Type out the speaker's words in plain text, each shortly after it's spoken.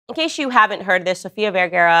In case you haven't heard this, Sofia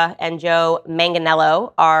Vergara and Joe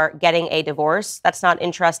Manganiello are getting a divorce. That's not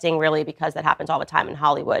interesting, really, because that happens all the time in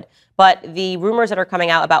Hollywood. But the rumors that are coming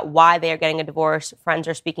out about why they are getting a divorce, friends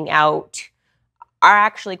are speaking out, are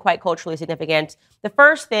actually quite culturally significant. The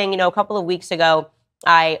first thing, a couple of weeks ago,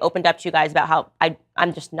 I opened up to you guys about how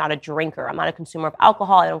I'm just not a drinker. I'm not a consumer of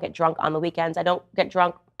alcohol. I don't get drunk on the weekends. I don't get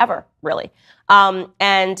drunk ever, really.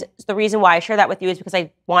 And the reason why I share that with you is because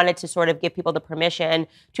I wanted to sort of give people the permission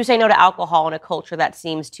to say no to alcohol in a culture that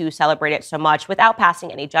seems to celebrate it so much without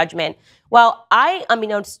passing any judgment. Well,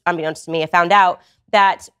 unbeknownst to me, I found out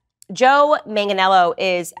that Joe Manganiello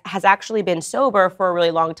has actually been sober for a really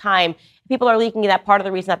long time. People are leaking that part of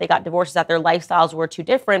the reason that they got divorced is that their lifestyles were too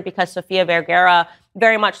different because Sofia Vergara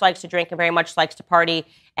very much likes to drink and very much likes to party.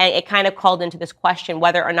 And it kind of called into this question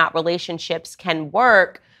whether or not relationships can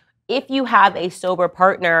work if you have a sober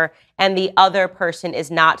partner and the other person is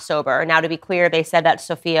not sober. Now, to be clear, they said that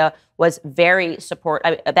Sofia was very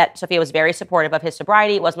supportive of his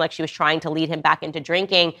sobriety. It wasn't like she was trying to lead him back into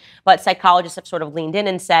drinking. But psychologists have sort of leaned in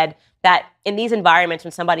and said that in these environments,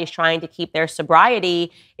 when somebody is trying to keep their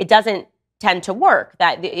sobriety, it doesn't tend to work,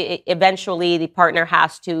 that eventually the partner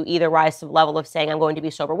has to either rise to the level of saying, I'm going to be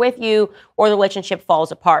sober with you, or the relationship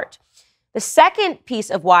falls apart. The second piece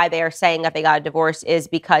of why they are saying that they got a divorce is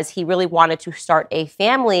because he really wanted to start a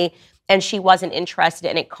family and she wasn't interested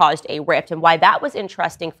and it caused a rift. And why that was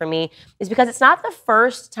interesting for me is because it's not the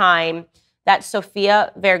first time that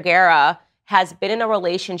Sofia Vergara has been in a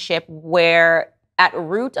relationship where at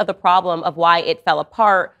root of the problem of why it fell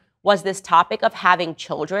apart was this topic of having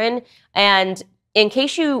children. And in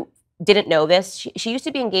case you didn't know this, she used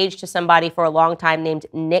to be engaged to somebody for a long time named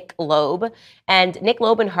Nick Loeb. And Nick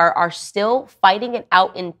Loeb and her are still fighting it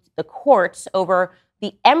out in the courts over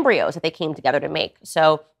the embryos that they came together to make.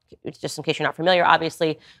 So just in case you're not familiar,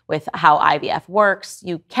 obviously, with how IVF works,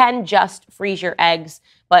 you can just freeze your eggs,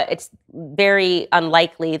 but it's very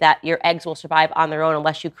unlikely that your eggs will survive on their own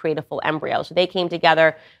unless you create a full embryo. So they came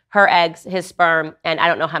together, her eggs, his sperm, and I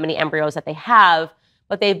don't know how many embryos that they have,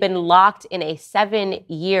 but they've been locked in a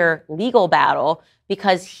 7-year legal battle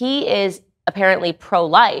because he is apparently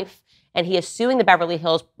pro-life and he is suing the Beverly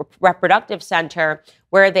Hills Reproductive Center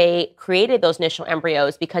where they created those initial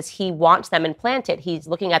embryos because he wants them implanted. He's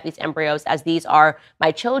looking at these embryos as these are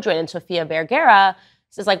my children. And Sofia Vergara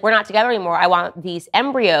says, like, we're not together anymore. I want these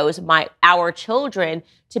embryos, our children,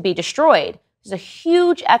 to be destroyed. It's a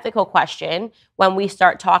huge ethical question when we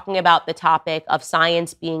start talking about the topic of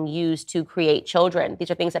science being used to create children.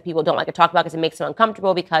 These are things that people don't like to talk about because it makes them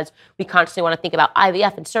uncomfortable because we constantly want to think about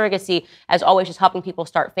IVF and surrogacy as always just helping people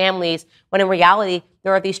start families, when in reality,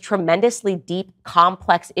 there are these tremendously deep,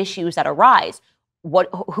 complex issues that arise.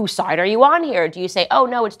 Whose side are you on here? Do you say, oh,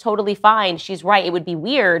 no, it's totally fine, she's right, it would be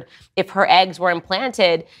weird if her eggs were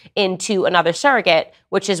implanted into another surrogate,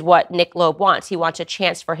 which is what Nick Loeb wants. He wants a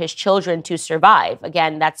chance for his children to survive.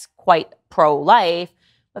 Again, that's quite pro-life.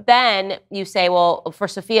 But then you say, well, for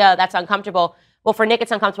Sofia, that's uncomfortable. Well, for Nick,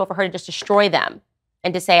 it's uncomfortable for her to just destroy them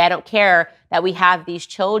and to say, I don't care that we have these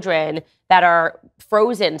children that are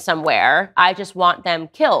frozen somewhere. I just want them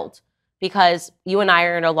killed because you and I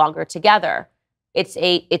are no longer together. It's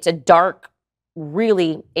a dark,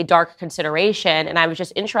 really a dark consideration. And I was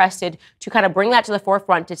just interested to kind of bring that to the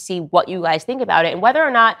forefront to see what you guys think about it and whether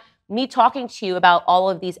or not me talking to you about all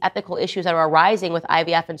of these ethical issues that are arising with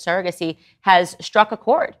IVF and surrogacy has struck a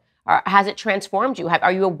chord. Or has it transformed you?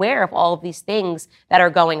 Are you aware of all of these things that are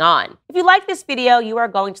going on? If you like this video, you are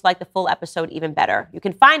going to like the full episode even better. You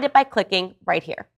can find it by clicking right here.